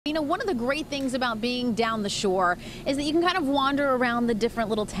You know, one of the great things about being down the shore is that you can kind of wander around the different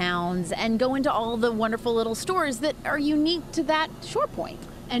little towns and go into all the wonderful little stores that are unique to that shore point.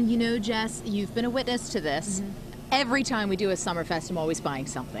 And you know, Jess, you've been a witness to this. Every time we do a SummerFest, I'm always buying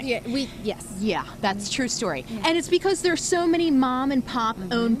something. Yes. Yeah, that's a true story. And it's because there's so many mom and pop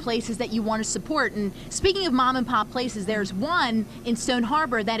owned places that you want to support. And speaking of mom and pop places, there's one in Stone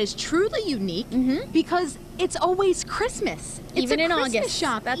Harbor that is truly unique because it's always Christmas. It's Even a in Christmas August.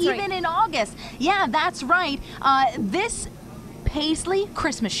 shop. That's Even right. in August. Yeah, that's right. This Paisley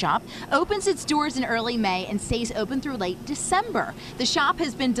Christmas shop opens its doors in early May and stays open through late December. The shop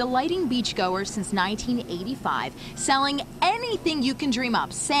has been delighting beachgoers since 1985, selling anything you can dream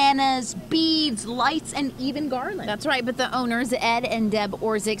up: Santas, beads, lights, and even garlands. That's right, but the owners, Ed and Deb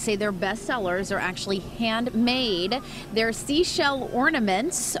Orzik, say their best sellers are actually handmade. Their seashell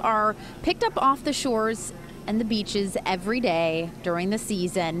ornaments are picked up off the shores and the beaches every day during the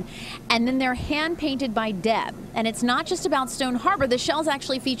season, and then they're hand painted by Deb. And it's not just about Stone Harbor. The shells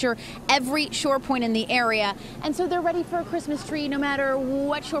actually feature every shore point in the area, and so they're ready for a Christmas tree no matter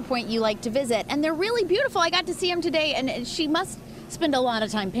what shore point you like to visit. And they're really beautiful. I got to see them today, and she must spend a lot of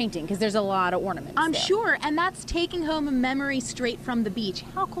time painting because there's a lot of ornaments. I'm there. sure, and that's taking home a memory straight from the beach.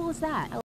 How cool is that?